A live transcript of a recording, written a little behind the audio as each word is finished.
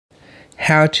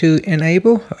how to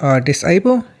enable or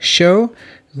disable show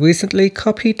recently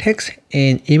copied text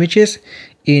and images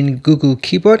in Google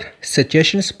Keyboard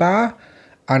suggestions bar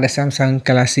on the Samsung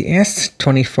Galaxy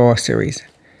S24 series.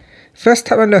 First,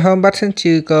 tap on the home button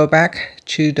to go back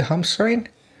to the home screen.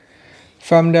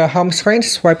 From the home screen,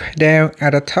 swipe down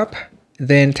at the top,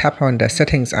 then tap on the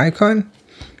settings icon.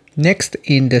 Next,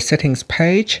 in the settings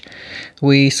page,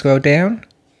 we scroll down,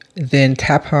 then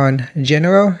tap on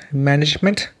General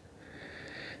Management.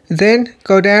 Then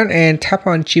go down and tap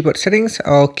on Keyboard Settings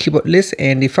or Keyboard List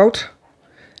and Default.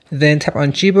 Then tap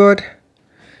on Keyboard.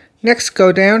 Next,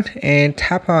 go down and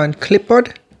tap on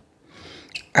Clipboard.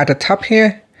 At the top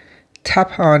here,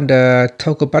 tap on the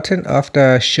toggle button of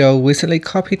the Show Recently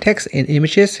Copied Text and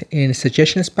Images in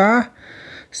Suggestions bar.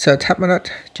 So tap on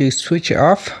it to switch it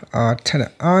off or turn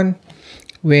it on.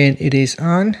 When it is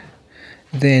on,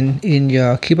 then in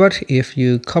your keyboard, if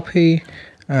you copy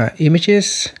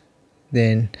images,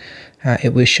 then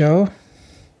it will show.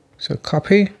 So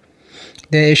copy.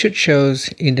 Then it should show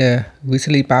in the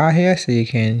recently bar here, so you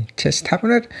can just tap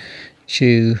on it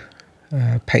to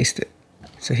paste it.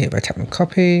 So here, if I tap on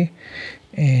copy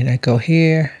and I go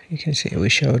here, you can see it will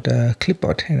show the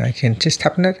clipboard, and I can just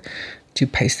tap on it to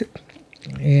paste it.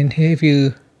 And here, if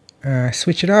you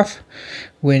switch it off,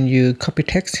 when you copy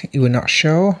text, it will not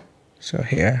show. So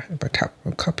here, if I tap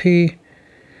on copy,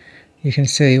 you can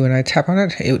see when I tap on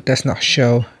it, it does not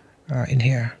show in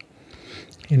here.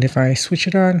 And if I switch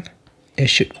it on, it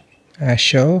should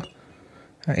show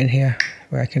in here,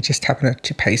 where I can just tap on it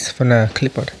to paste from the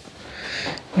clipboard.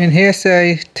 And here,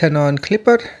 say turn on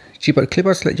clipboard. Keyboard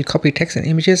clipboards let you copy text and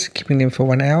images, keeping them for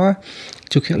 1 hour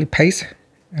to quickly paste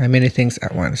many things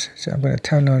at once. So I'm going to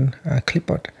turn on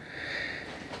clipboard.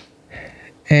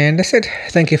 And that's it.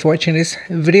 Thank you for watching this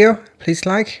video. Please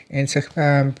like and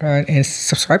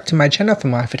subscribe to my channel for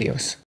more videos.